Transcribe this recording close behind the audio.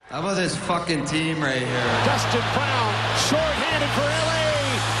How about this fucking team right here? Dustin Brown, short-handed for LA.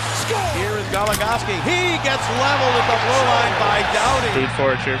 Score! Here is Goligoski. He gets leveled at the blue line by Doughty. Root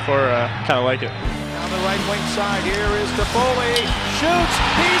for, cheer for, kind of like it. Down the right wing side, here is Toffoli. Shoots,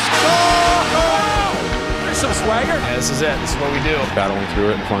 he scores! There's some swagger. Yeah, this is it. This is what we do. Battling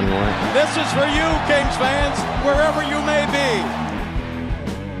through it and finding a way. This is for you, Kings fans, wherever you may be.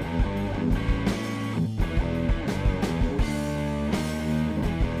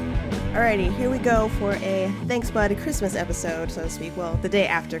 Alrighty, here we go for a Thanks Bud Christmas episode, so to speak. Well, the day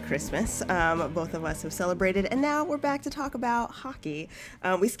after Christmas. Both of us have celebrated, and now we're back to talk about hockey.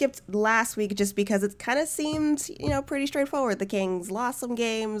 We skipped last week just because it kind of seemed, pretty straightforward. The Kings lost some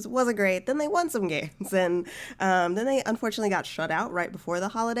games, wasn't great, then they won some games, and then they unfortunately got shut out right before the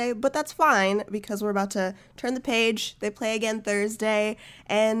holiday, but that's fine because we're about to turn the page. They play again Thursday,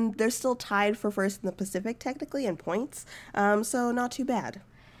 and they're still tied for first in the Pacific, technically, in points, so not too bad.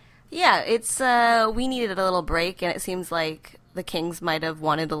 Yeah, it's we needed a little break, and it seems like the Kings might have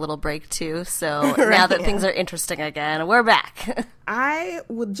wanted a little break too, so right, now that things are interesting again, we're back. I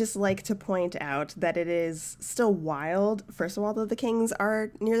would just like to point out that it is still wild, first of all, that the Kings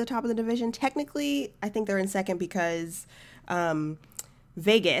are near the top of the division. Technically, I think they're in second because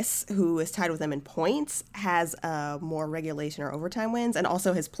Vegas, who is tied with them in points, has more regulation or overtime wins and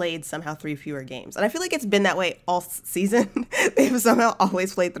also has played somehow 3 fewer games. And I feel like it's been that way all season. They've somehow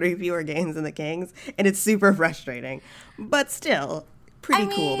always played 3 fewer games than the Kings, and it's super frustrating. But still,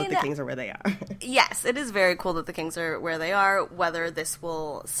 pretty cool that the Kings are where they are. Yes, it is very cool that the Kings are where they are. Whether this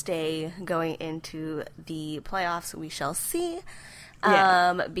will stay going into the playoffs, we shall see.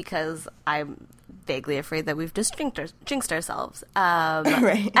 Yeah. Because I'm vaguely afraid that we've just jinxed ourselves.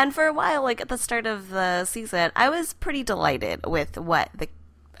 Right. And for a while, like at the start of the season, I was pretty delighted with what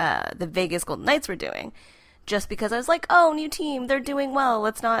the Vegas Golden Knights were doing. Just because I was like, oh, new team, they're doing well.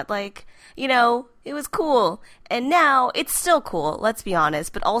 Let's not it was cool. And now it's still cool, let's be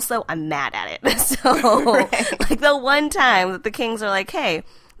honest, but also I'm mad at it. So, right. Like the one time that the Kings are like, hey,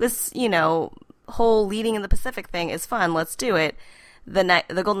 this, whole leading in the Pacific thing is fun, let's do it.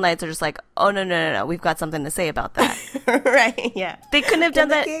 The Golden Knights are just like, oh, no, we've got something to say about that. Right, yeah. They couldn't have done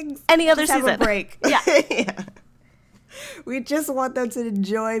that any other season. Have a break. Yeah. Yeah. We just want them to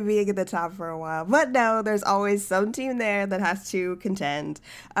enjoy being at the top for a while. But no, there's always some team there that has to contend,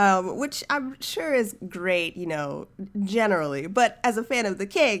 which I'm sure is great, generally. But as a fan of the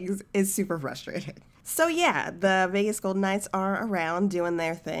Kings, it's super frustrating. So yeah, the Vegas Golden Knights are around doing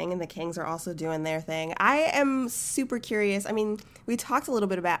their thing, and the Kings are also doing their thing. I am super curious. I mean, we talked a little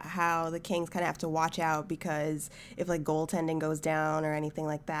bit about how the Kings kind of have to watch out because if goaltending goes down or anything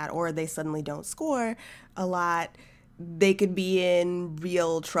like that, or they suddenly don't score a lot, they could be in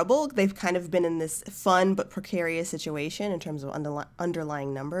real trouble. They've kind of been in this fun but precarious situation in terms of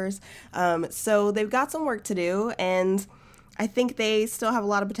underlying numbers. So they've got some work to do, and I think they still have a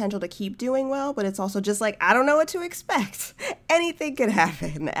lot of potential to keep doing well, but it's also just I don't know what to expect. Anything could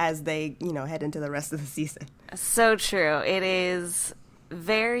happen as they, head into the rest of the season. So true. It is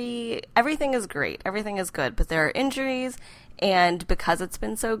everything is great. Everything is good, but there are injuries, and because it's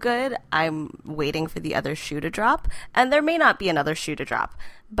been so good, I'm waiting for the other shoe to drop, and there may not be another shoe to drop,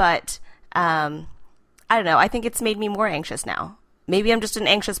 but I don't know. I think it's made me more anxious now. Maybe I'm just an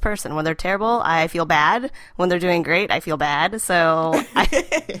anxious person. When they're terrible, I feel bad. When they're doing great, I feel bad. So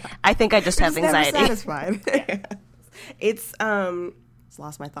I think I just have anxiety. Never satisfied. Yeah. It's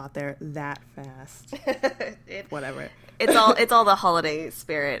lost my thought there that fast. Whatever. It's all the holiday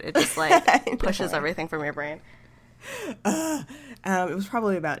spirit. It just pushes everything from your brain. It was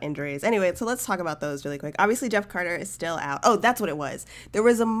probably about injuries. Anyway, so let's talk about those really quick. Obviously, Jeff Carter is still out. Oh, that's what it was. There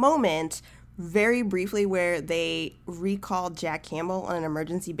was a moment very briefly where they recalled Jack Campbell on an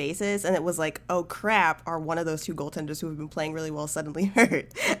emergency basis, and it was like, oh crap, are one of those two goaltenders who have been playing really well suddenly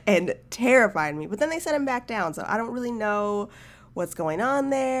hurt, and terrified me. But then they sent him back down, so I don't really know what's going on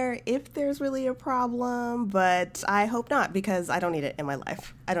there, if there's really a problem, but I hope not, because I don't need it in my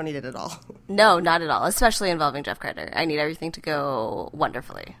life. I don't need it at all. No, not at all, especially involving Jeff Carter. I need everything to go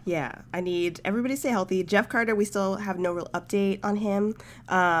wonderfully. Yeah, I need everybody to stay healthy. Jeff Carter, we still have no real update on him.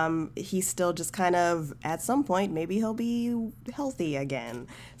 He's still just kind of, at some point, maybe he'll be healthy again.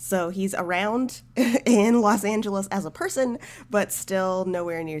 So he's around in Los Angeles as a person, but still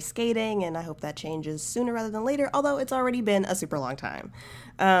nowhere near skating, and I hope that changes sooner rather than later, although it's already been a super long time.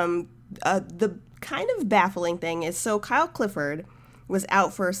 The kind of baffling thing is, so Kyle Clifford was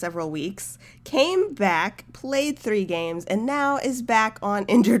out for several weeks, came back, played 3 games, and now is back on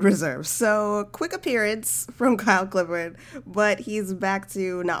injured reserve. So quick appearance from Kyle Clifford, but he's back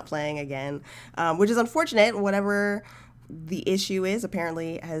to not playing again, which is unfortunate. Whatever the issue is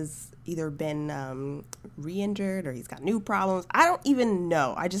apparently has either been re-injured or he's got new problems. I don't even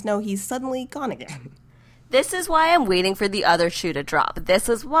know. I just know he's suddenly gone again. This is why I'm waiting for the other shoe to drop. This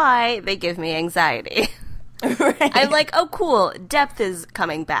is why they give me anxiety. Right. I'm like, oh, cool. Depth is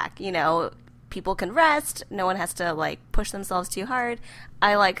coming back. You know, people can rest. No one has to, like, push themselves too hard.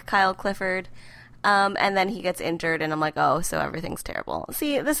 I like Kyle Clifford. And then he gets injured, and I'm like, oh, so everything's terrible.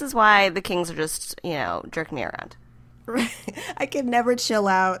 See, this is why the Kings are just, you know, jerking me around. Right. I can never chill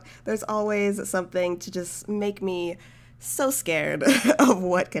out. There's always something to just make me so scared of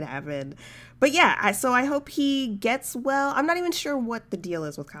what could happen. But yeah, so I hope he gets well. I'm not even sure what the deal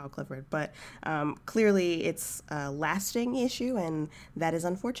is with Kyle Clifford, but clearly it's a lasting issue, and that is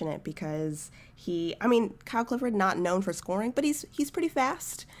unfortunate because Kyle Clifford, not known for scoring, but he's pretty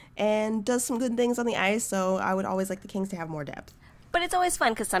fast and does some good things on the ice, so I would always like the Kings to have more depth. But it's always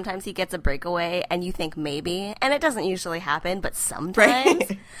fun because sometimes he gets a breakaway and you think maybe, and it doesn't usually happen, but sometimes.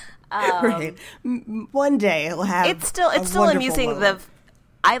 Right. Right. One day it'll have. It's still amusing.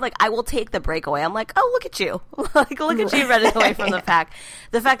 I will take the breakaway. I'm like, oh, look at you, like look at you running away from the fact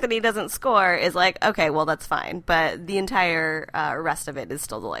that he doesn't score is like, okay, well that's fine, but the entire rest of it is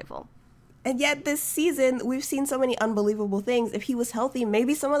still delightful. And yet this season, we've seen so many unbelievable things. If he was healthy,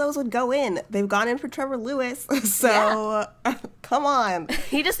 maybe some of those would go in. They've gone in for Trevor Lewis, so come on.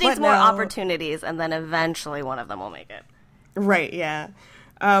 He just needs more opportunities, and then eventually one of them will make it. Right, yeah.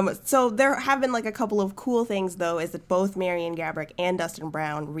 So there have been like a couple of cool things, though, is that both Marian Gaborik and Dustin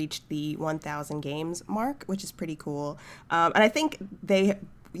Brown reached the 1,000 games mark, which is pretty cool. And I think they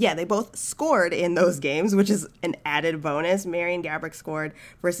both scored in those games, which is an added bonus. Marian Gaborik scored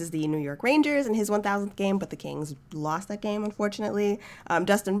versus the New York Rangers in his 1,000th game, but the Kings lost that game, unfortunately.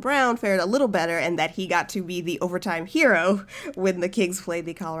 Dustin Brown fared a little better in that he got to be the overtime hero when the Kings played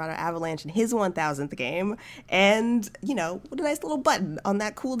the Colorado Avalanche in his 1,000th game. And, you know, what a nice little button on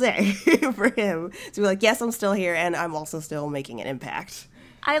that cool day for him to be like, yes, I'm still here, and I'm also still making an impact.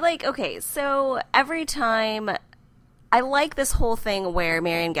 So every time... I like this whole thing where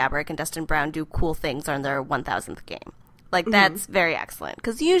Marian Gaborik and Dustin Brown do cool things on their 1,000th game. Like, that's very excellent.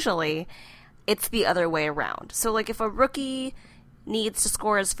 Because usually, it's the other way around. So, like, if a rookie needs to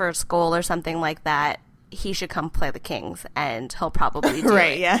score his first goal or something like that, he should come play the Kings, and he'll probably do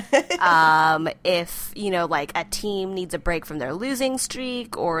right, it. Yeah. If, you know, like, a team needs a break from their losing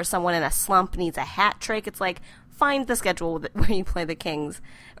streak, or someone in a slump needs a hat trick, it's like, find the schedule where you play the Kings.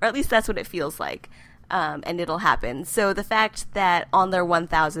 Or at least that's what it feels like. And it'll happen. So the fact that on their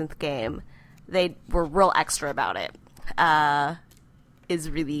 1,000th game, they were real extra about it is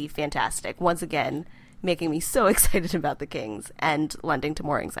really fantastic. Once again, making me so excited about the Kings and lending to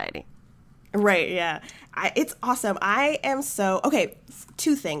more anxiety. Right, yeah. It's awesome. I am so... Okay,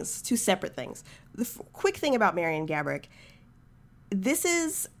 two separate things. The quick thing about Marian Gaborik, this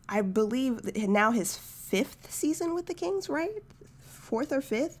is, I believe, now his 5th season with the Kings, right? 4th or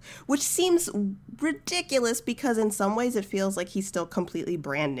 5th, which seems ridiculous because in some ways it feels like he's still completely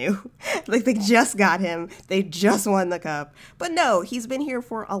brand new. Like they just got him, they just won the cup. But no, he's been here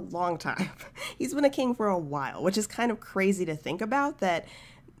for a long time. He's been a King for a while, which is kind of crazy to think about that.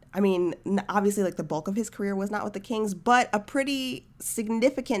 I mean, obviously like the bulk of his career was not with the Kings, but a pretty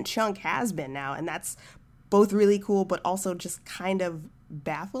significant chunk has been now. And that's both really cool, but also just kind of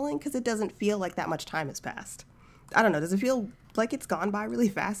baffling because it doesn't feel like that much time has passed. I don't know. Does it feel like it's gone by really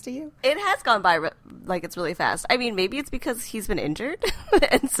fast to you? It has gone by like it's really fast. I mean, maybe it's because he's been injured,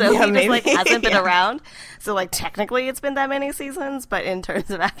 and so he just like hasn't been around. So like technically, it's been that many seasons, but in terms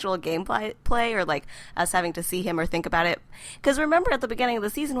of actual gameplay or like us having to see him or think about it, because remember at the beginning of the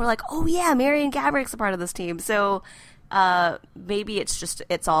season, we're like, oh yeah, Marian Gaborik's a part of this team. So maybe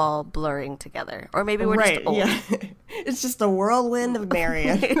it's all blurring together, or maybe we're just old. Yeah. It's just a whirlwind of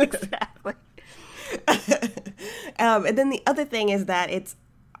Marian. Exactly. And then the other thing is that it's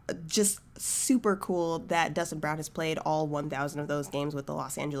just super cool that Dustin Brown has played all 1,000 of those games with the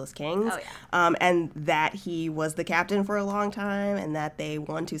Los Angeles Kings. Oh, yeah. And that he was the captain for a long time and that they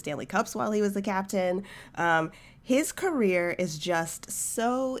won 2 Stanley Cups while he was the captain. His career is just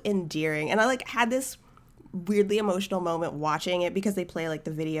so endearing. And I had this weirdly emotional moment watching it because they play like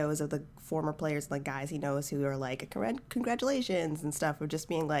the videos of the former players, like guys he knows who are like, congratulations and stuff, of just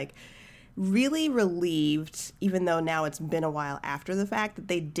being like, really relieved, even though now it's been a while after the fact, that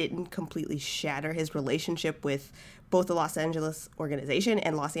they didn't completely shatter his relationship with both the Los Angeles organization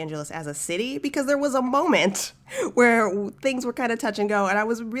and Los Angeles as a city, because there was a moment where things were kind of touch and go, and I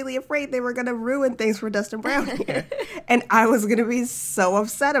was really afraid they were going to ruin things for Dustin Brown here. And I was going to be so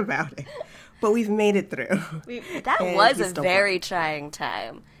upset about it. But we've made it through. That was a very trying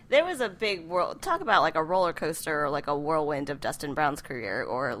time. There was a big talk about like a roller coaster or like a whirlwind of Dustin Brown's career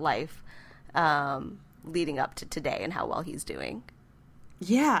or life leading up to today and how well he's doing.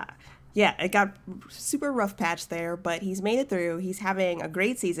 Yeah, it got super rough patch there, but he's made it through. He's having a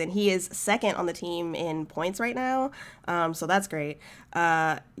great season. He is second on the team in points right now, so that's great.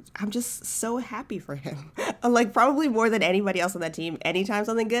 I'm just so happy for him. Like, probably more than anybody else on that team. Anytime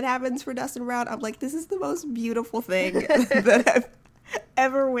something good happens for Dustin Brown, I'm like, this is the most beautiful thing that I've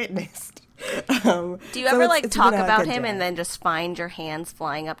ever witnessed. Do you ever talk about him and then just find your hands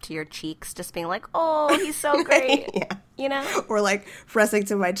flying up to your cheeks, just being like, "Oh, he's so great," Yeah. You know, or like pressing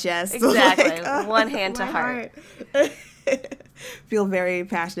to my chest, exactly, one hand to heart. Feel very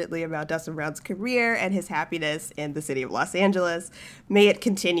passionately about Dustin Brown's career and his happiness in the city of Los Angeles. May it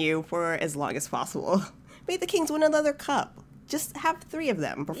continue for as long as possible. May the Kings win another cup. Just have 3 of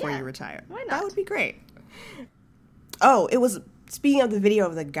them before you retire. Why not? That would be great. Oh, it was. Speaking of the video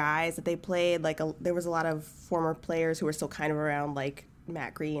of the guys that they played, there was a lot of former players who were still kind of around, like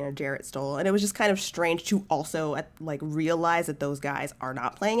Matt Green or Jarrett Stoll, and it was just kind of strange to also realize that those guys are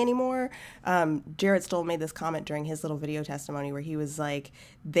not playing anymore. Jarrett Stoll made this comment during his little video testimony where he was like,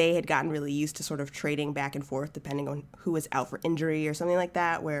 they had gotten really used to sort of trading back and forth depending on who was out for injury or something like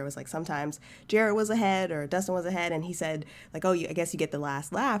that, where it was like sometimes Jarrett was ahead or Dustin was ahead, and he said like, oh, I guess you get the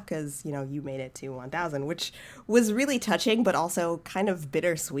last laugh because, you know, you made it to 1,000, which was really touching but also kind of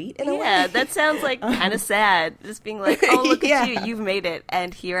bittersweet in a way. Yeah, that sounds like kind of sad, just being like, oh, look at you, you've made it,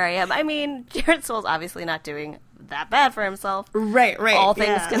 and here I am. I mean, Jarrett Stoll's obviously not doing that bad for himself, right, all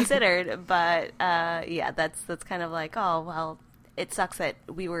things considered, but that's kind of like, oh, well, it sucks that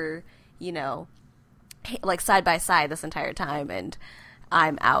we were, you know, like side by side this entire time and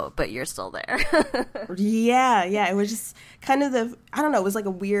I'm out, but you're still there. yeah, it was just kind of it was like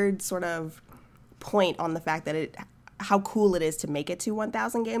a weird sort of point on the fact that how cool it is to make it to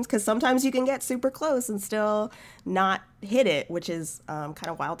 1,000 games, because sometimes you can get super close and still not hit it, which is kind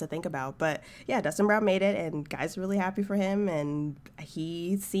of wild to think about. But yeah, Dustin Brown made it, and guys are really happy for him, and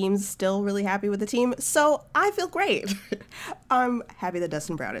he seems still really happy with the team. So I feel great. I'm happy that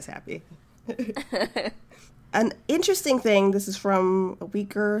Dustin Brown is happy. An interesting thing, this is from a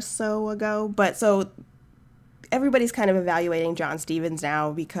week or so ago, but so everybody's kind of evaluating John Stevens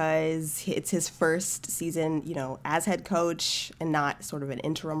now because it's his first season, you know, as head coach and not sort of an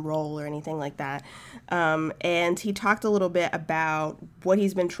interim role or anything like that. And he talked a little bit about what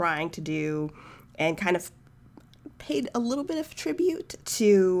he's been trying to do and kind of paid a little bit of tribute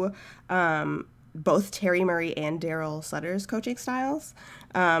to both Terry Murray and Daryl Sutter's coaching styles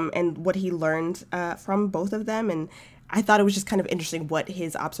and what he learned from both of them. And I thought it was just kind of interesting what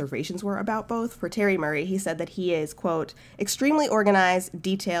his observations were about both. For Terry Murray, he said that he is, quote, extremely organized,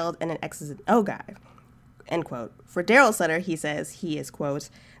 detailed, and an X's and O guy, end quote. For Daryl Sutter, he says he is, quote,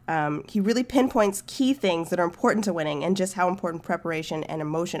 he really pinpoints key things that are important to winning and just how important preparation and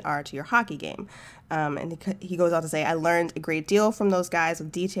emotion are to your hockey game. And he goes on to say, I learned a great deal from those guys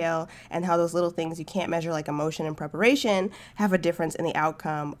with detail and how those little things you can't measure like emotion and preparation have a difference in the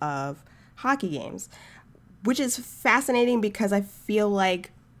outcome of hockey games. Which is fascinating because I feel like,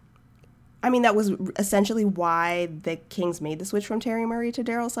 I mean, that was essentially why the Kings made the switch from Terry Murray to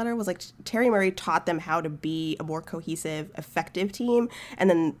Daryl Sutter, was like Terry Murray taught them how to be a more cohesive, effective team. And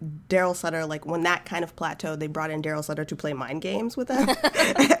then Daryl Sutter, like when that kind of plateaued, they brought in Daryl Sutter to play mind games with them.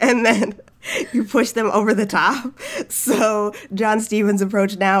 And then you push them over the top. So John Stevens'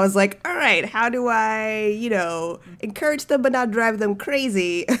 approach now is like, all right, how do I, you know, encourage them but not drive them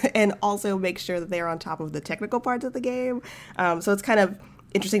crazy and also make sure that they're on top of the technical parts of the game. So it's kind of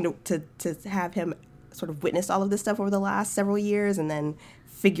interesting to have him sort of witness all of this stuff over the last several years and then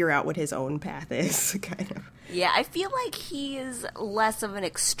figure out what his own path is, kind of. Yeah, I feel like he is less of an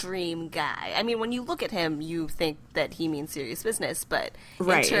extreme guy. I mean, when you look at him, you think that he means serious business, but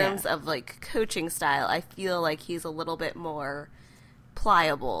in terms of, like, coaching style, I feel like he's a little bit more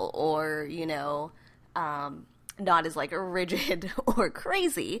pliable or, you know, not as, like, rigid or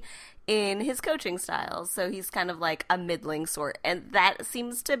crazy in his coaching style. So he's kind of like a middling sort, and that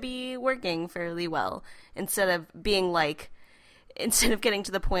seems to be working fairly well. Instead of getting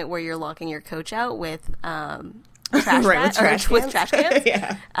to the point where you're locking your coach out with trash cans.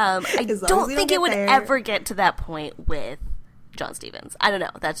 Yeah. I don't think it would ever get to that point with John Stevens. I don't know.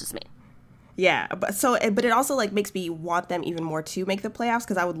 That's just me. Yeah, but it also like makes me want them even more to make the playoffs,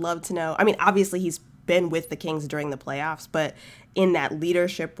 because I would love to know. I mean, obviously he's been with the Kings during the playoffs, but in that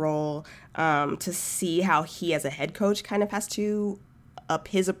leadership role, to see how he as a head coach kind of has to up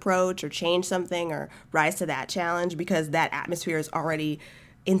his approach or change something or rise to that challenge, because that atmosphere is already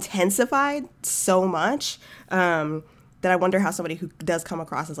intensified so much. that I wonder how somebody who does come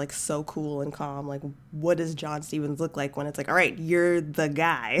across as like so cool and calm, like what does John Stevens look like when it's like, all right, you're the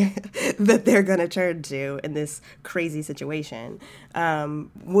guy that they're going to turn to in this crazy situation.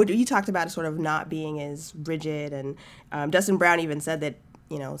 What you talked about is sort of not being as rigid, and Dustin Brown even said that,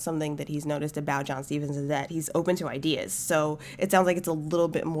 you know, something that he's noticed about John Stevens is that he's open to ideas. So it sounds like it's a little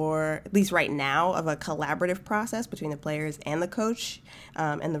bit more, at least right now, of a collaborative process between the players and the coach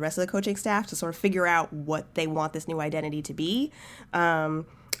and the rest of the coaching staff to sort of figure out what they want this new identity to be.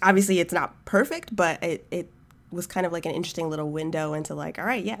 Obviously, it's not perfect, but it was kind of like an interesting little window into like, all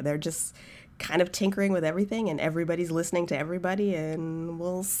right, yeah, they're just kind of tinkering with everything and everybody's listening to everybody, and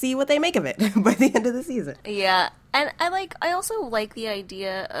we'll see what they make of it by the end of the season. Yeah, and I also like the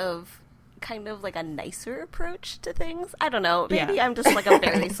idea of kind of like a nicer approach to things. I don't know, maybe I'm just like a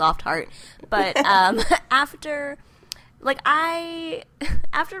very soft heart, but after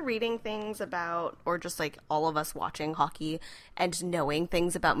reading things about, or just like all of us watching hockey and knowing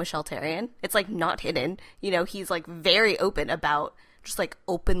things about Michel Therrien, it's like not hidden, you know, he's like very open about just like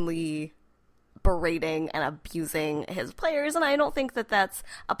openly berating and abusing his players, and I don't think that that's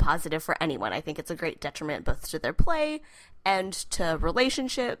a positive for anyone. I think it's a great detriment both to their play and to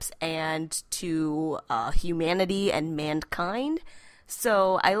relationships and to humanity and mankind.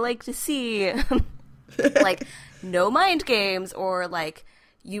 So I like to see like no mind games, or like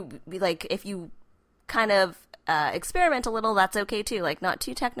if you kind of experiment a little, that's okay too, like not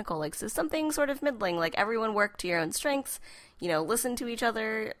too technical, like so something sort of middling, like everyone work to your own strengths, you know, listen to each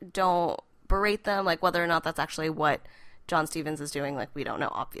other, don't berate them, like whether or not that's actually what John Stevens is doing, like we don't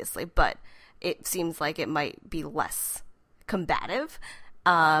know obviously, but it seems like it might be less combative,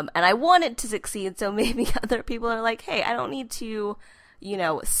 and I want it to succeed, so maybe other people are like, hey, I don't need to, you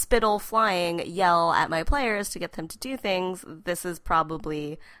know, spittle flying yell at my players to get them to do things. This is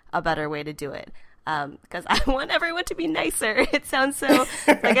probably a better way to do it. Because I want everyone to be nicer. It sounds so,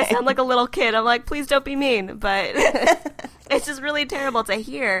 like I sound like a little kid. I'm like, please don't be mean. But it's just really terrible to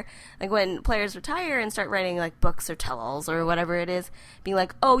hear, like when players retire and start writing like books or tell-alls or whatever it is, being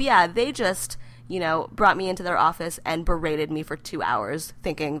like, oh yeah, they just, you know, brought me into their office and berated me for 2 hours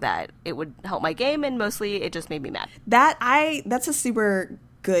thinking that it would help my game, and mostly it just made me mad. That's a super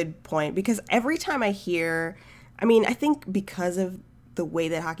good point, because every time I hear, I mean, I think because of the way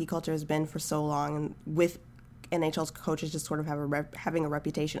that hockey culture has been for so long, and with NHL's coaches just sort of having a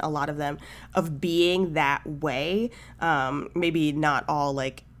reputation, a lot of them, of being that way, maybe not all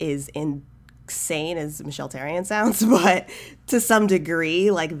like is insane as Michel Therrien sounds, but to some degree,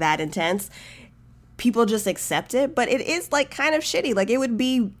 like that intense, people just accept it. But it is like kind of shitty. Like it would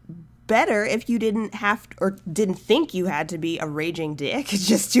be better if you didn't have to, or didn't think you had to be a raging dick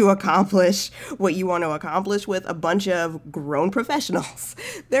just to accomplish what you want to accomplish with a bunch of grown professionals.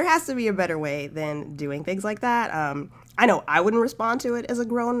 There has to be a better way than doing things like that. I know I wouldn't respond to it as a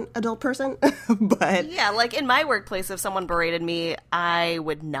grown adult person, but yeah, like in my workplace, if someone berated me, I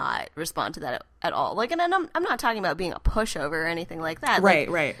would not respond to that at all. Like, and I'm not talking about being a pushover or anything like that. Right,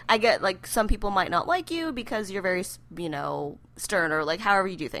 like, right. I get like some people might not like you because you're very, you know, stern, or like however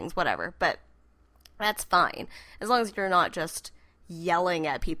you do things, whatever. But that's fine as long as you're not just yelling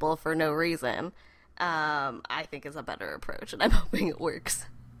at people for no reason. I think is a better approach, and I'm hoping it works.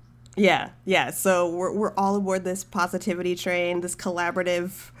 Yeah. So we're all aboard this positivity train, this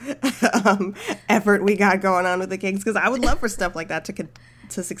collaborative effort we got going on with the Kings, because I would love for stuff like that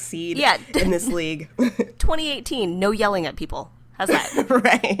to succeed in this league. 2018, no yelling at people. How's that?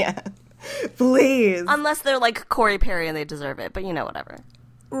 Right, yeah. Please. Unless they're like Corey Perry and they deserve it, but you know, whatever.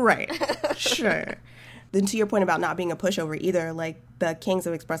 Right. Sure. Then to your point about not being a pushover either, like the Kings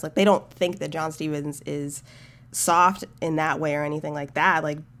have expressed, like they don't think that John Stevens is soft in that way or anything like that.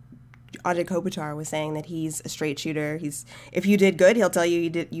 Like Ajay Kopitar was saying that he's a straight shooter. If you did good, he'll tell you you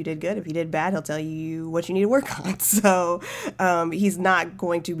did good. If you did bad, he'll tell you what you need to work on. So he's not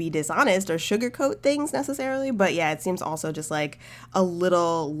going to be dishonest or sugarcoat things necessarily. But yeah, it seems also just like a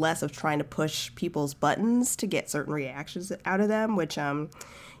little less of trying to push people's buttons to get certain reactions out of them, which,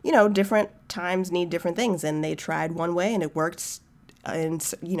 you know, different times need different things. And they tried one way and it worked. And,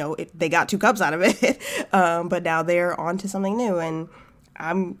 you know, they got 2 cups out of it. But now they're on to something new. And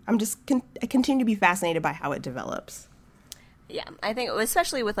I continue to be fascinated by how it develops. Yeah, I think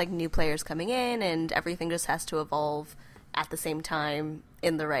especially with like new players coming in, and everything just has to evolve at the same time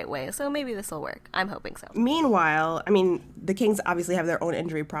in the right way. So maybe this will work. I'm hoping so. Meanwhile, I mean, the Kings obviously have their own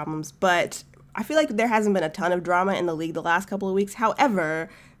injury problems, but I feel like there hasn't been a ton of drama in the league the last couple of weeks. However,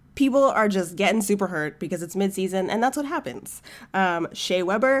 people are just getting super hurt because it's midseason, and that's what happens. Shea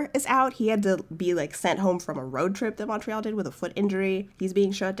Weber is out. He had to be sent home from a road trip that Montreal did with a foot injury. He's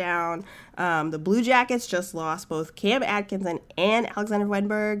being shut down. The Blue Jackets just lost both Cam Atkinson and Alexander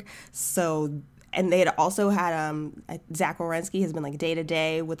Wenberg. And they had also had Zach Werenski has been day to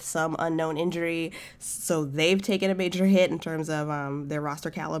day with some unknown injury, so they've taken a major hit in terms of their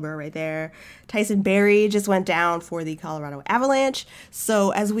roster caliber right there. Tyson Barrie just went down for the Colorado Avalanche.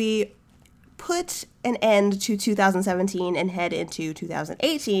 So as we put an end to 2017 and head into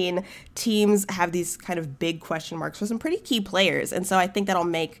 2018, teams have these kind of big question marks for some pretty key players, and so I think that'll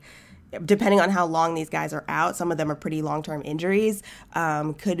make, depending on how long these guys are out, some of them are pretty long-term injuries,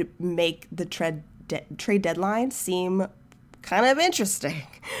 could make the trade deadline seem kind of interesting.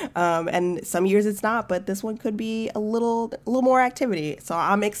 And some years it's not, but this one could be a little more activity. So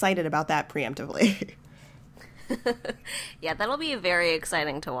I'm excited about that preemptively. Yeah, that'll be very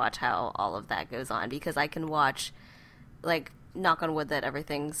exciting to watch how all of that goes on, because I can watch, knock on wood that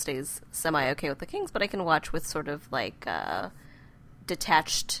everything stays semi-okay with the Kings, but I can watch with sort of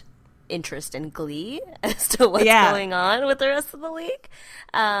detached interest and glee as to what's going on with the rest of the league.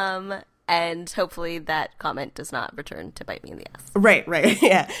 And hopefully that comment does not return to bite me in the ass. Right.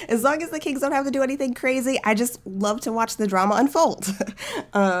 Yeah. As long as the Kings don't have to do anything crazy, I just love to watch the drama unfold.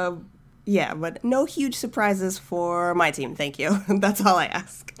 Yeah, but no huge surprises for my team. Thank you. That's all I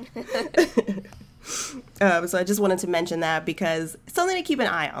ask. So I just wanted to mention that because it's something to keep an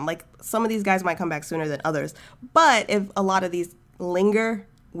eye on. Some of these guys might come back sooner than others. But if a lot of these linger,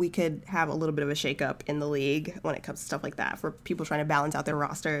 we could have a little bit of a shakeup in the league when it comes to stuff like that for people trying to balance out their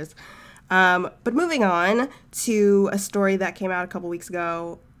rosters. But moving on to a story that came out a couple weeks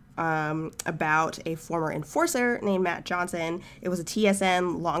ago about a former enforcer named Matt Johnson. It was a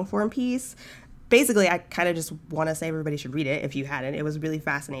TSN long-form piece. Basically, I kind of just want to say everybody should read it if you hadn't. It was really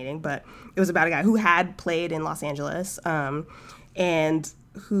fascinating, but it was about a guy who had played in Los Angeles and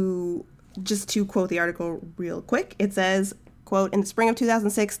who, just to quote the article real quick, it says, quote, "In the spring of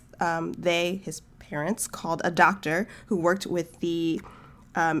 2006, his parents, called a doctor who worked with the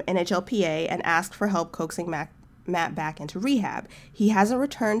NHLPA and asked for help coaxing Matt back into rehab. He hasn't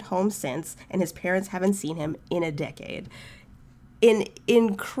returned home since, and his parents haven't seen him in a decade." An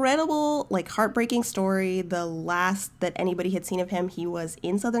incredible, heartbreaking story. The last that anybody had seen of him, he was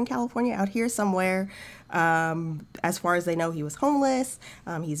in Southern California, out here somewhere. As far as they know, he was homeless.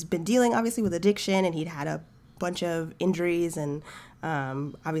 He's been dealing, obviously, with addiction, and he'd had a bunch of injuries and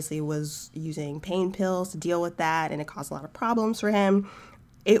obviously was using pain pills to deal with that, and it caused a lot of problems for him.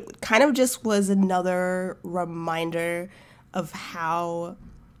 It kind of just was another reminder of how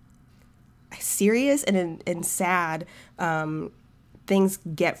serious and sad things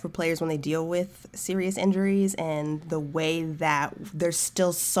get for players when they deal with serious injuries, and the way that there's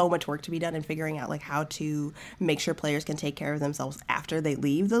still so much work to be done in figuring out how to make sure players can take care of themselves after they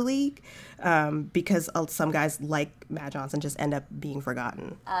leave the league, because some guys like Matt Johnson just end up being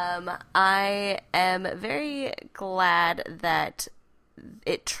forgotten. I am very glad that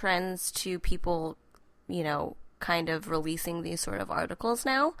it trends to people, kind of releasing these sort of articles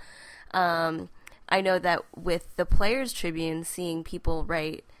now. I know that with the Players Tribune, seeing people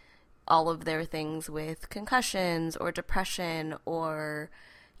write all of their things with concussions or depression or,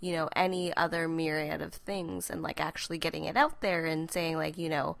 any other myriad of things, and actually getting it out there and saying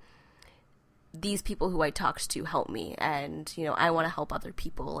these people who I talked to help me, and, I want to help other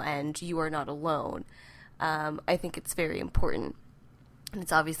people, and you are not alone. I think it's very important. And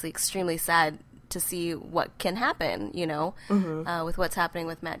it's obviously extremely sad to see what can happen, with what's happening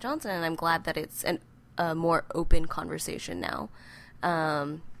with Matt Johnson. And I'm glad that it's a more open conversation now,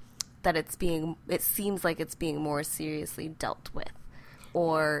 that it seems like it's being more seriously dealt with,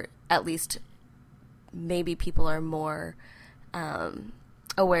 or at least maybe people are more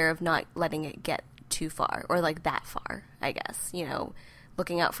aware of not letting it get too far, or that far, I guess,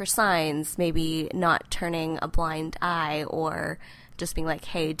 looking out for signs, maybe not turning a blind eye, or just being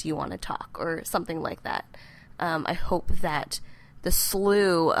hey, do you want to talk, or something like that. I hope that the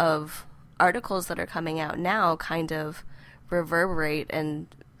slew of articles that are coming out now kind of reverberate and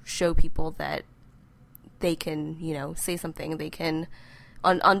show people that they can, say something. They can,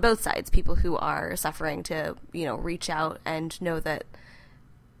 on both sides, people who are suffering to, reach out and know that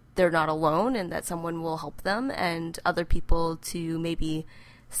they're not alone and that someone will help them, and other people to maybe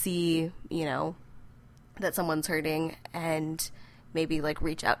see, that someone's hurting and maybe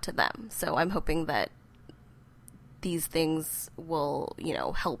reach out to them. So I'm hoping that these things will,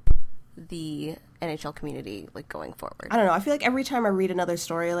 help the NHL community like going forward. I don't know. I feel like every time I read another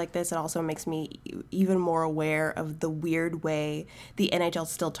story like this, it also makes me even more aware of the weird way the NHL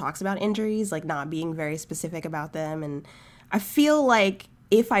still talks about injuries, like not being very specific about them. And I feel like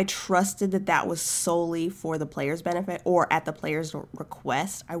if I trusted that that was solely for the player's benefit or at the player's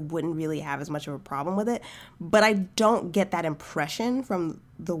request, I wouldn't really have as much of a problem with it. But I don't get that impression from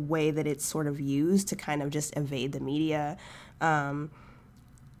the way that it's sort of used to kind of just evade the media.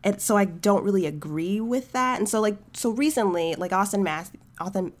 And so I don't really agree with that. And so recently, like Austin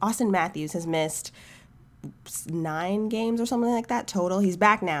Matthews has missed 9 games or something like that total. He's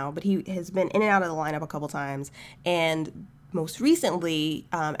back now, but he has been in and out of the lineup a couple times. And most recently,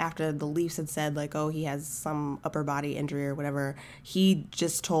 after the Leafs had said like, oh, he has some upper body injury or whatever, he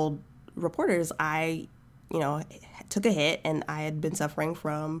just told reporters, I took a hit and I had been suffering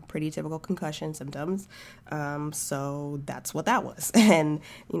from pretty typical concussion symptoms. So that's what that was. And,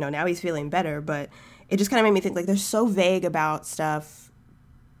 now he's feeling better, but it just kind of made me think like they're so vague about stuff.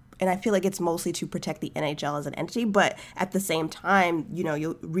 And I feel like it's mostly to protect the NHL as an entity. But at the same time,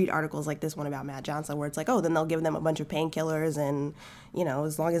 you'll read articles like this one about Matt Johnson where it's like, oh, then they'll give them a bunch of painkillers and,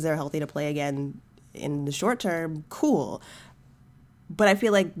 as long as they're healthy to play again in the short term, cool. But I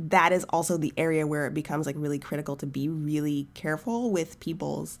feel like that is also the area where it becomes like really critical to be really careful with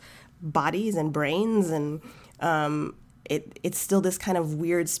people's bodies and brains. And it's still this kind of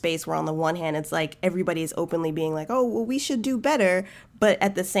weird space where on the one hand, it's like everybody is openly being like, oh, well, we should do better. But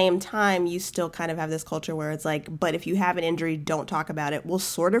at the same time, you still kind of have this culture where it's like, but if you have an injury, don't talk about it. We'll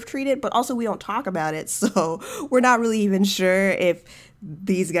sort of treat it, but also we don't talk about it. So we're not really even sure if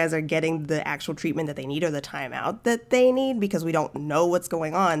these guys are getting the actual treatment that they need or the timeout that they need because we don't know what's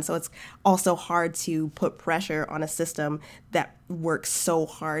going on. So it's also hard to put pressure on a system that works so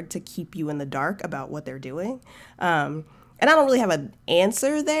hard to keep you in the dark about what they're doing. And I don't really have an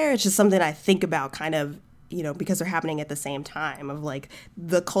answer there. It's just something I think about kind of, because they're happening at the same time of like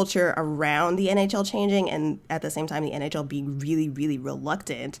the culture around the NHL changing and at the same time the NHL being really, really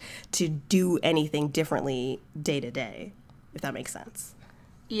reluctant to do anything differently day to day, if that makes sense.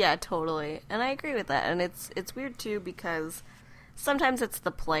 Yeah, totally. And I agree with that. And it's weird too because sometimes it's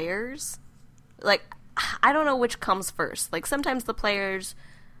the players. Like, I don't know which comes first. Like sometimes the players,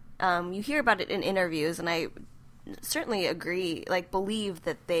 you hear about it in interviews and I certainly agree, like believe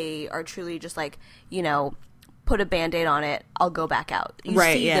that they are truly just like, put a Band-Aid on it, I'll go back out. You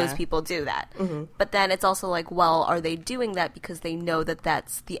see those people do that. Mm-hmm. But then it's also like, well, are they doing that because they know that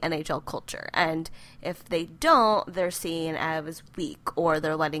that's the NHL culture? And if they don't, they're seen as weak or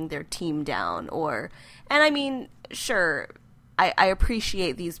they're letting their team down and I mean, sure, I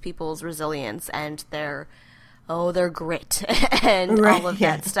appreciate these people's resilience and their grit and all of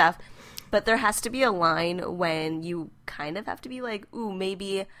that stuff. But there has to be a line when you kind of have to be like, ooh,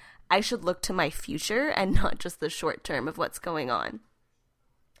 maybe I should look to my future and not just the short term of what's going on.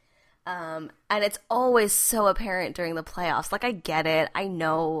 And it's always so apparent during the playoffs. Like, I get it. I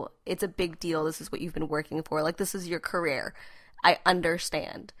know it's a big deal. This is what you've been working for. Like, this is your career. I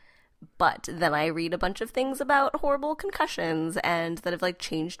understand. But then I read a bunch of things about horrible concussions and that have, like,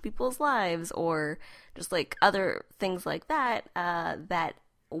 changed people's lives or just, like, other things like that, that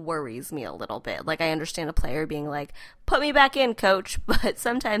worries me a little bit. Like, I understand a player being like, put me back in, coach, but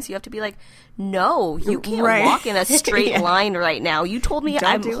sometimes you have to be like, no, you can't walk in a straight line right now. You told me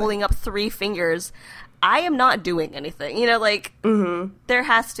I'm holding up 3 fingers. I am not doing anything. There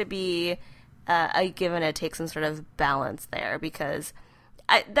has to be a give and a take, some sort of balance there because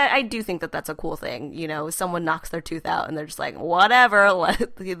I do think that that's a cool thing. Someone knocks their tooth out and they're just like, whatever,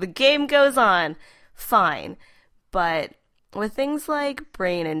 the game goes on. Fine. But with things like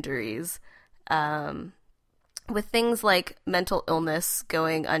brain injuries, with things like mental illness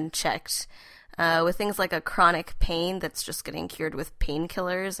going unchecked, with things like a chronic pain that's just getting cured with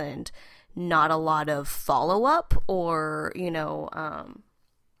painkillers and not a lot of follow-up or,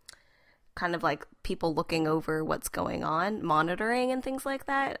 kind of like people looking over what's going on, monitoring and things like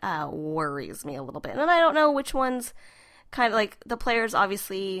that, worries me a little bit. And I don't know which ones kind of like the players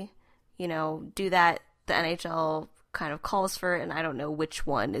obviously, do that. The NHL kind of calls for it, and I don't know which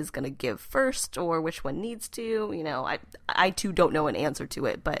one is going to give first or which one needs to. I too don't know an answer to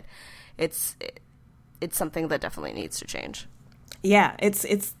it, but it's something that definitely needs to change. Yeah,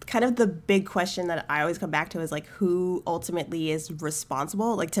 it's kind of the big question that I always come back to is like who ultimately is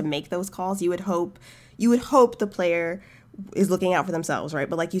responsible, like to make those calls. You would hope the player is looking out for themselves, right?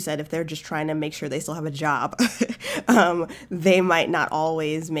 But like you said, if they're just trying to make sure they still have a job, they might not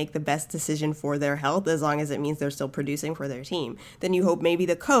always make the best decision for their health, as long as it means they're still producing for their team. Then you hope maybe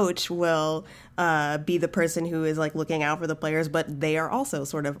the coach will be the person who is like looking out for the players, but they are also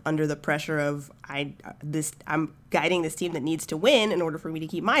sort of under the pressure of I'm guiding this team that needs to win in order for me to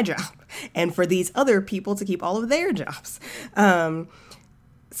keep my job, and for these other people to keep all of their jobs.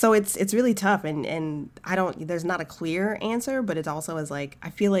 So it's really tough, and there's not a clear answer, but it's also as like, I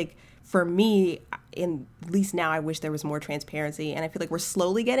feel like for me, at least now, I wish there was more transparency, and I feel like we're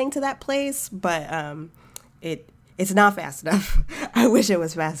slowly getting to that place, but it's not fast enough. I wish it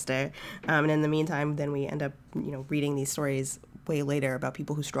was faster. And in the meantime, then we end up, reading these stories way later about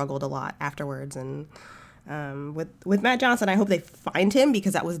people who struggled a lot afterwards. And with Matt Johnson, I hope they find him,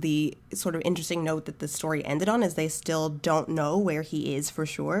 because that was the sort of interesting note that the story ended on, is they still don't know where he is for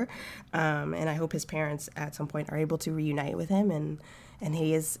sure. And I hope his parents at some point are able to reunite with him, and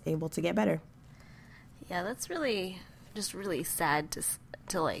he is able to get better. Yeah, that's really sad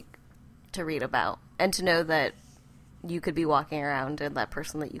to read about, and to know that you could be walking around and that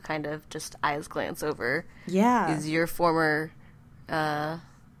person that you kind of just eyes glance over is your former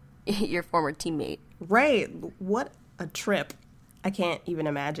teammate. Right. What a trip. I can't even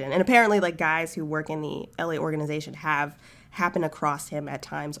imagine. And apparently, like, guys who work in the LA organization have happened across him at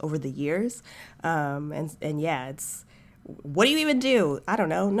times over the years. And yeah, it's, what do you even do? I don't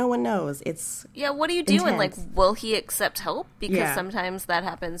know. No one knows. It's what do you do? intense. And like, will he accept help? Because sometimes that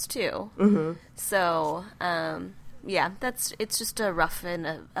happens too. Mm-hmm. So, it's just a rough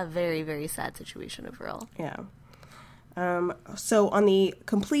and a very, very sad situation overall. Yeah. So on the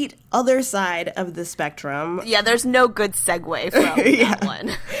complete other side of the spectrum... Yeah, there's no good segue from that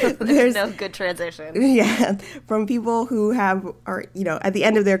one. There's no good transition. Yeah, from people who are at the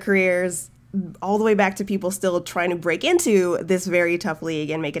end of their careers, all the way back to people still trying to break into this very tough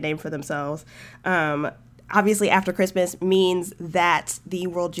league and make a name for themselves. Obviously, after Christmas means that the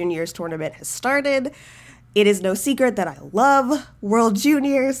World Juniors tournament has started. It is no secret that I love World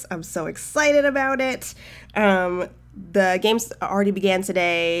Juniors. I'm so excited about it. The games already began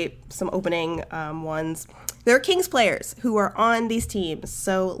today, some opening ones. There are Kings players who are on these teams,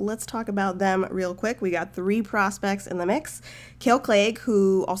 so let's talk about them real quick. We got 3 prospects in the mix. Kale Clegg,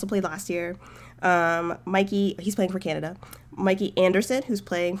 who also played last year. Mikey, he's playing for Canada. Mikey Anderson, who's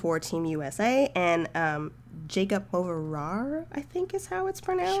playing for Team USA. And Jacob Moverar, I think is how it's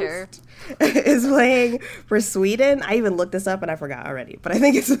pronounced. Sure. Is playing for Sweden. I even looked this up and I forgot already, but I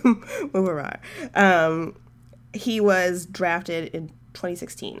think it's Moverar. He was drafted in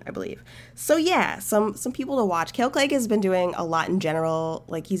 2016, I believe. So yeah, some people to watch. Kale Clegg has been doing a lot in general.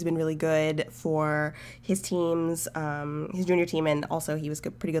 Like, he's been really good for his teams, his junior team, and also he was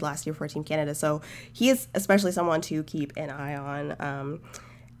pretty good last year for Team Canada. So he is especially someone to keep an eye on.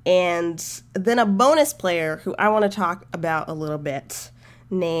 And then a bonus player who I want to talk about a little bit,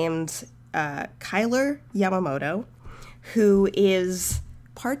 named Kyler Yamamoto, who is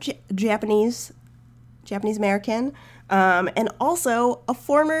part Japanese American, and also a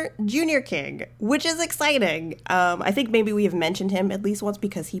former junior king, which is exciting. I think maybe we have mentioned him at least once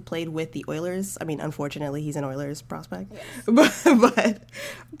because he played with the Oilers. I mean, unfortunately, he's an Oilers prospect. Yes.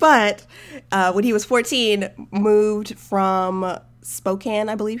 But when he was 14, moved from Spokane,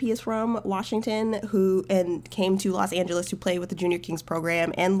 I believe he is from, Washington, and came to Los Angeles to play with the Junior Kings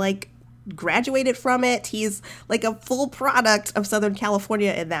program, and graduated from it. He's like a full product of Southern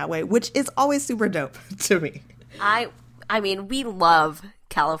California in that way, which is always super dope to me. I mean, we love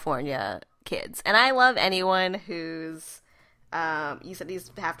California kids, and I love anyone who's you said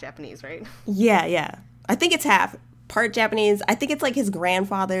he's half Japanese, right? Yeah. I think it's half. Part Japanese. I think it's like his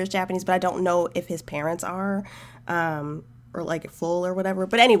grandfather's Japanese, but I don't know if his parents are or like full or whatever.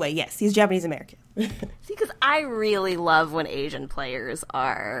 But anyway, yes, he's Japanese American. See, because I really love when Asian players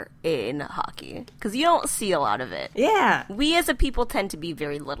are in hockey, because you don't see a lot of it. Yeah. We as a people tend to be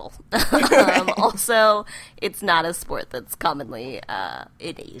very little. Also, it's not a sport that's commonly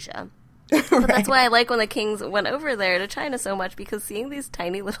in Asia. But that's why I like when the Kings went over there to China so much, because seeing these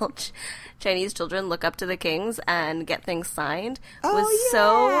tiny little Chinese children look up to the Kings and get things signed was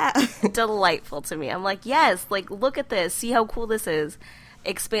so delightful to me. I'm like, yes, look at this. See how cool this is.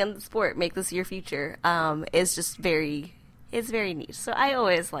 Expand the sport. Make this your future. It's just very neat. So I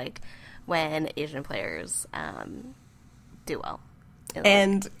always like when Asian players do well.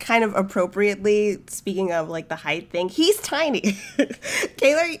 And kind of appropriately, speaking of the height thing, he's tiny.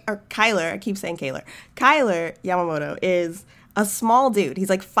 Kyler, I keep saying Kyler Yamamoto is a small dude. He's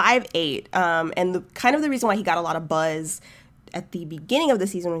 5'8", and the reason why he got a lot of buzz at the beginning of the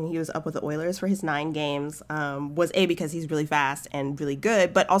season when he was up with the Oilers for his 9 games was because he's really fast and really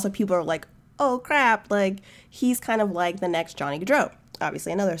good, but also people are like, oh crap, like he's kind of like the next Johnny Gaudreau.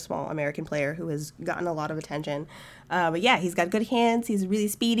 Obviously another small American player who has gotten a lot of attention. But yeah, he's got good hands, he's really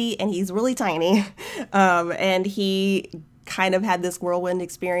speedy, and he's really tiny. And he kind of had this whirlwind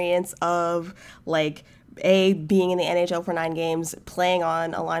experience of like being in the NHL for 9 games, playing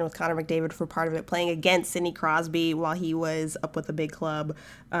on a line with Connor McDavid for part of it, playing against Sidney Crosby while he was up with the big club.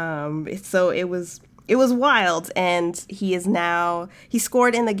 So it was wild, and he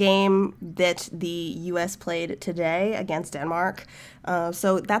scored in the game that the U.S. played today against Denmark.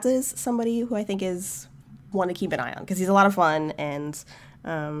 So that is somebody who I think is one to keep an eye on because he's a lot of fun and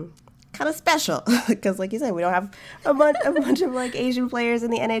kind of special because, like you said, we don't have a bunch of like Asian players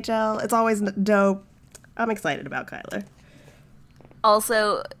in the NHL. It's always dope. I'm excited about Kyler.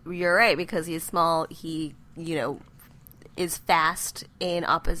 Also, you're right, because he's small, he, is fast in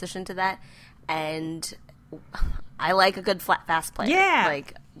opposition to that, and I like a good fast player. Yeah.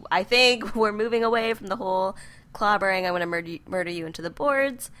 Like, I think we're moving away from the whole clobbering, I'm going to murder you into the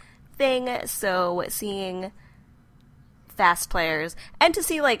boards thing, so seeing fast players, and to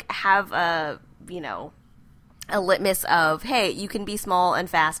see, like, have a litmus of, hey, you can be small and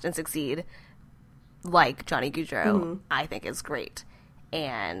fast and succeed, like Johnny Gaudreau, I think is great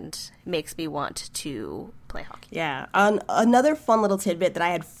and makes me want to play hockey. Yeah. Another fun little tidbit that I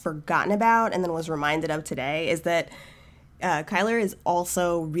had forgotten about and then was reminded of today is that Kyler is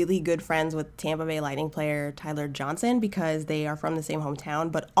also really good friends with Tampa Bay Lightning player Tyler Johnson because they are from the same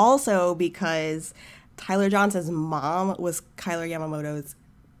hometown, but also because Tyler Johnson's mom was Kyler Yamamoto's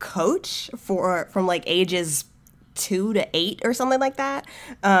coach from like ages 2 to 8 or something like that,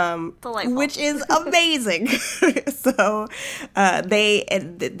 which is amazing. So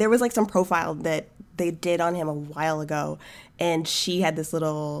there was like some profile that they did on him a while ago, and she had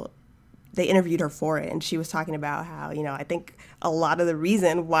they interviewed her for it, and she was talking about how, I think a lot of the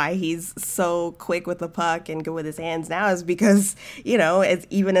reason why he's so quick with the puck and good with his hands now is because,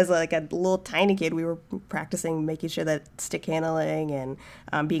 even as like a little tiny kid, we were practicing making sure that stick handling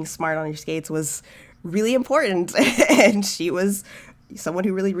and being smart on your skates was really important. And she was someone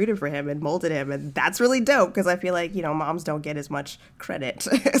who really rooted for him and molded him, and that's really dope because I feel like moms don't get as much credit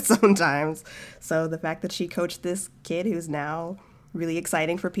sometimes. So the fact that she coached this kid who's now really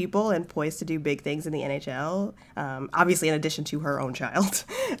exciting for people and poised to do big things in the NHL, obviously in addition to her own child,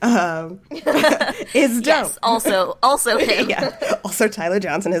 is dope. Yes, also him. Yeah. Also, Tyler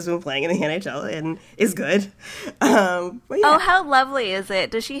Johnson has been playing in the NHL and is good. But yeah. Oh, how lovely is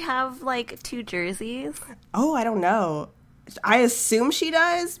it? Does she have like 2 jerseys? Oh, I don't know. I assume she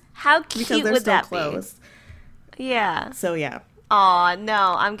does. How cute because they're would so that close. be? Yeah. So yeah. Aw,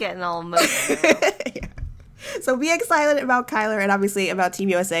 no, I'm getting all emotional. Yeah. So be excited about Kyler and obviously about Team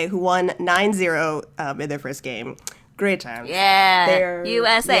USA, who won 9-0 in their first game. Great times. Yeah.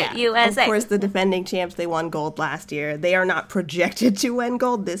 USA. Of course, the defending champs, they won gold last year. They are not projected to win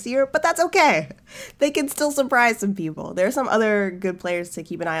gold this year, but that's okay. They can still surprise some people. There are some other good players to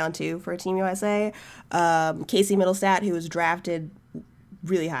keep an eye on, too, for Team USA. Casey Middlestat, who was drafted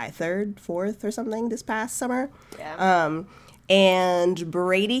really high, 3rd, 4th or something this past summer. Yeah. And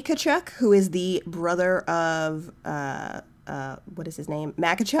Brady Tkachuk, who is the brother of, what is his name?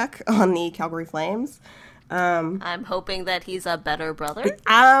 Makachuk on the Calgary Flames. I'm hoping that he's a better brother.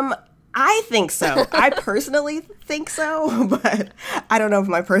 I think so. I personally think so, but I don't know if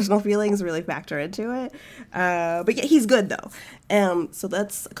my personal feelings really factor into it. But yeah, he's good, though. So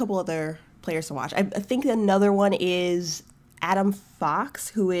that's a couple other players to watch. I think another one is Adam Fox,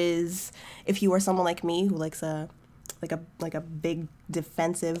 who is, if you are someone like me who likes a big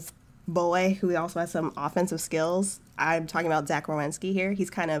defensive boy who also has some offensive skills. I'm talking about Zach Werenski here.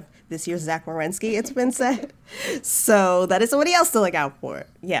 He's kind of this year's Zach Werenski, it's been said. So that is somebody else to look out for.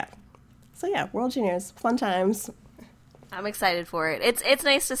 Yeah. So yeah, World Juniors, fun times. I'm excited for it. It's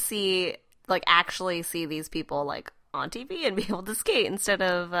nice to see, like, actually see these people, like, on TV and be able to skate instead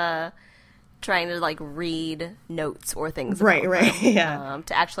of trying to, like, read notes or things. Right, them. yeah.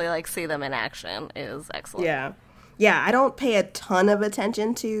 To actually, like, see them in action is excellent. Yeah. Yeah, I don't pay a ton of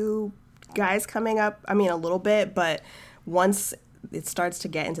attention to guys coming up. I mean, a little bit, but once it starts to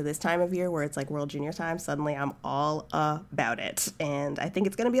get into this time of year where it's like World Junior time, suddenly I'm all about it. And I think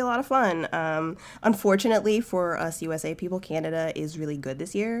it's going to be a lot of fun. Unfortunately for us USA people, Canada is really good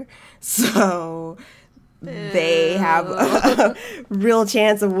this year. So they have a real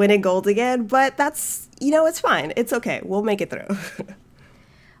chance of winning gold again. But that's, it's fine. It's okay. We'll make it through.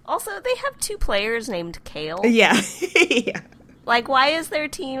 Also, they have 2 players named Kale. Yeah. Yeah. Like, why is their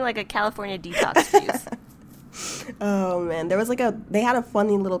team like a California detox juice? Oh man, there was they had a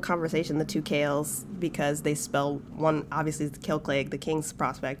funny little conversation, the two Kales, because they spell one obviously is Kale Clague, the King's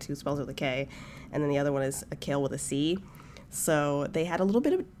prospect who spells with a K, and then the other one is a Kale with a C. So they had a little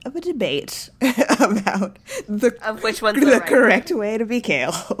bit of a debate about of which one's the right. correct way to be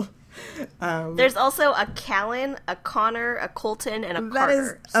Kale. There's also a Callan, a Connor, a Colton, and a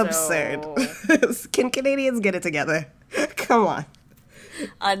Carter. That is absurd. Can Canadians get it together? Come on.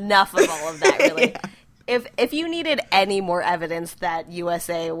 Enough of all of that, really. Yeah. If you needed any more evidence that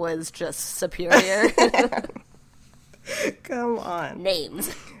USA was just superior, come on.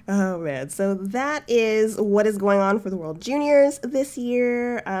 names. Oh man, so that is what is going on for the World Juniors this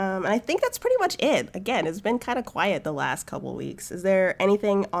year, and I think that's pretty much it. Again, it's been kind of quiet the last couple weeks. Is there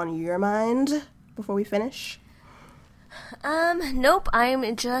anything on your mind before we finish? Nope.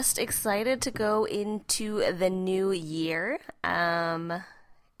 I'm just excited to go into the new year.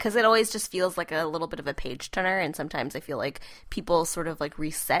 Because it always just feels like a little bit of a page turner, and sometimes I feel like people sort of like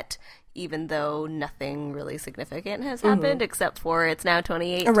reset, even though nothing really significant has happened, except for it's now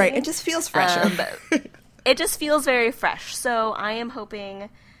 2018. Right, it just feels fresher. It just feels very fresh. So I am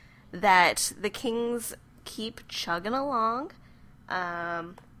hoping that the Kings keep chugging along,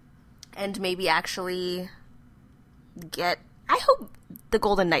 and maybe actually get... I hope the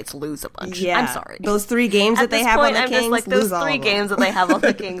Golden Knights lose a bunch. Yeah, I'm sorry. Those 3 games that they have on the Kings, I'm just like, those lose all 3 of them. games that they have on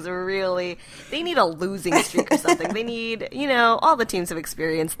the Kings are really... They need a losing streak or something. They need, all the teams have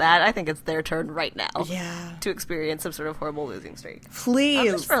experienced that. I think it's their turn right now to experience some sort of horrible losing streak.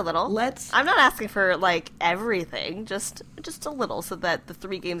 Please. Just for a little. I'm not asking for, everything. Just a little, so that the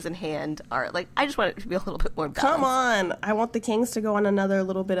 3 games in hand are, I just want it to be a little bit more balanced. Come on. I want the Kings to go on another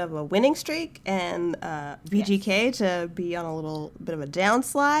little bit of a winning streak, and VGK to be on a little bit of a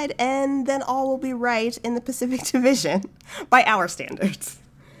downslide, and then all will be right in the Pacific Division by our standards.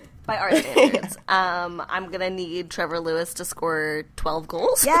 By our standards. I'm going to need Trevor Lewis to score 12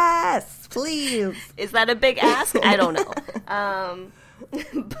 goals. Yes, please. Is that a big ask? I don't know.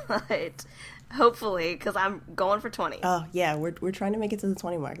 But hopefully, because I'm going for 20. Oh, yeah, we're trying to make it to the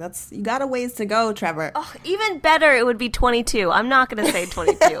 20 mark. You got a ways to go, Trevor. Oh, even better, it would be 22. I'm not going to say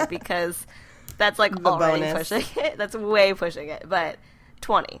 22 because that's already bonus. pushing it. That's way pushing it. But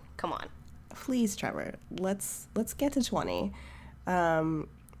 20, come on. Please, Trevor, let's get to 20.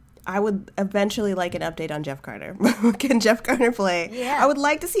 I would eventually like an update on Jeff Carter. Can Jeff Carter play? Yeah. I would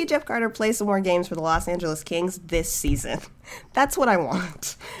like to see Jeff Carter play some more games for the Los Angeles Kings this season. That's what I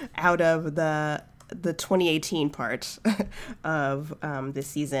want out of the 2018 part of this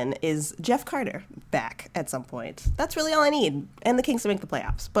season is Jeff Carter back at some point. That's really all I need. And the Kings to make the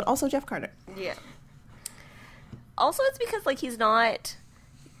playoffs, but also Jeff Carter. Yeah. Also, it's because, he's not...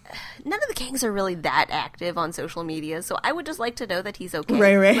 None of the Kings are really that active on social media, so I would just like to know that he's okay.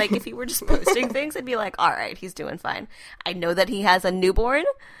 Right. If he were just posting things, I'd be like, all right, he's doing fine. I know that he has a newborn,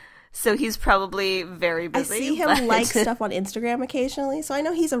 so he's probably very busy. I see him like stuff on Instagram occasionally, so I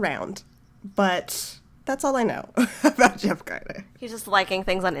know he's around. But that's all I know about Jeff Carter. He's just liking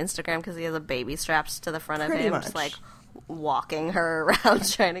things on Instagram because he has a baby strapped to the front Pretty of him, much. just walking her around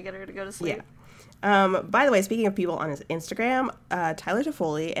trying to get her to go to sleep. Yeah. By the way, speaking of people on his Instagram, Tyler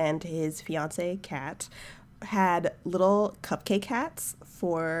Toffoli and his fiance Kat had little cupcake hats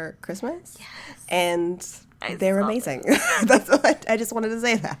for Christmas. Yes. And they're amazing. That's what I just wanted to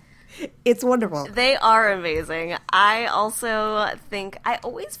say that. It's wonderful. They are amazing. I also think I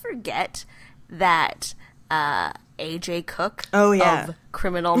always forget that AJ Cook of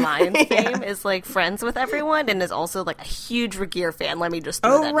Criminal Minds fame is friends with everyone and is also a huge Regeer fan. Let me just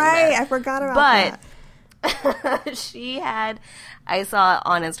throw that in there. I forgot about that. But she had, I saw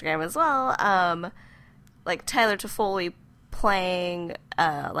on Instagram as well, Tyler Toffoli playing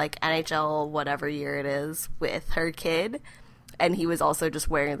NHL whatever year it is with her kid, and he was also just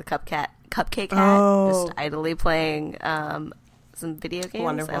wearing the cupcake hat, just idly playing some video games.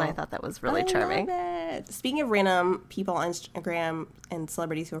 Wonderful. And I thought that was really charming. Love it. Speaking of random people on Instagram and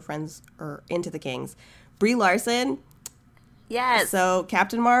celebrities who are friends or into the Kings, Brie Larson. Yes. So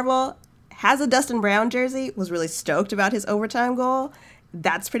Captain Marvel has a Dustin Brown jersey, was really stoked about his overtime goal.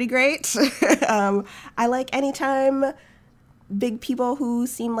 That's pretty great. I like anytime big people who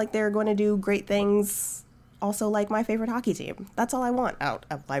seem like they're going to do great things also like my favorite hockey team. That's all I want out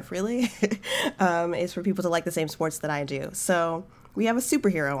of life, really, is for people to like the same sports that I do. So we have a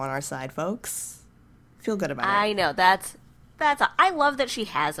superhero on our side, folks. Feel good about it. I know. I love that she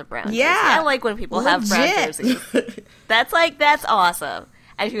has a brown jersey. Yeah. I like when people have brown jerseys. That's awesome.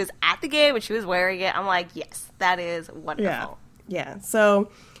 And she was at the game and she was wearing it. I'm like, yes, that is wonderful. Yeah. So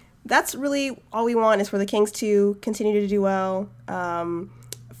that's really all we want is for the Kings to continue to do well.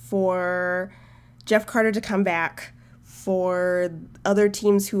 For Jeff Carter to come back, for other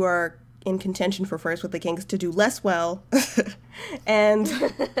teams who are in contention for first with the Kings to do less well, and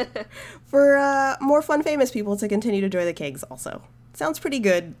for more fun, famous people to continue to join the Kings also. Sounds pretty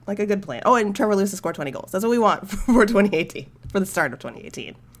good, like a good plan. Oh, and Trevor Lewis to score 20 goals. That's what we want for 2018, for the start of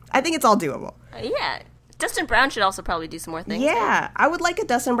 2018. I think it's all doable. Yeah. Dustin Brown should also probably do some more things. Yeah, I would like a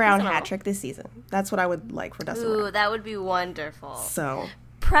Dustin Brown hat trick this season. That's what I would like for Dustin Brown. Ooh, that would be wonderful. So...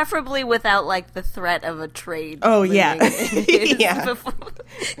 preferably without, like, the threat of a trade. Oh, yeah. Yeah.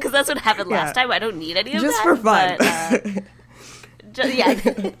 Because that's what happened last time. I don't need any of just that. For fun. But, yeah.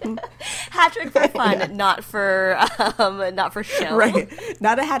 Hat trick for fun, not for show. Right.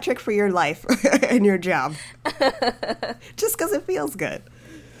 Not a hat trick for your life and your job. Just because it feels good.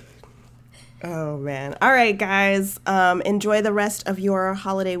 Oh, man. All right, guys. Enjoy the rest of your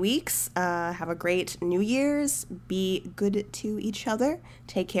holiday weeks. Have a great New Year's. Be good to each other.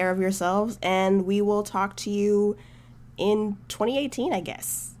 Take care of yourselves. And we will talk to you in 2018, I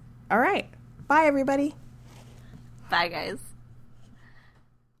guess. All right. Bye, everybody. Bye, guys.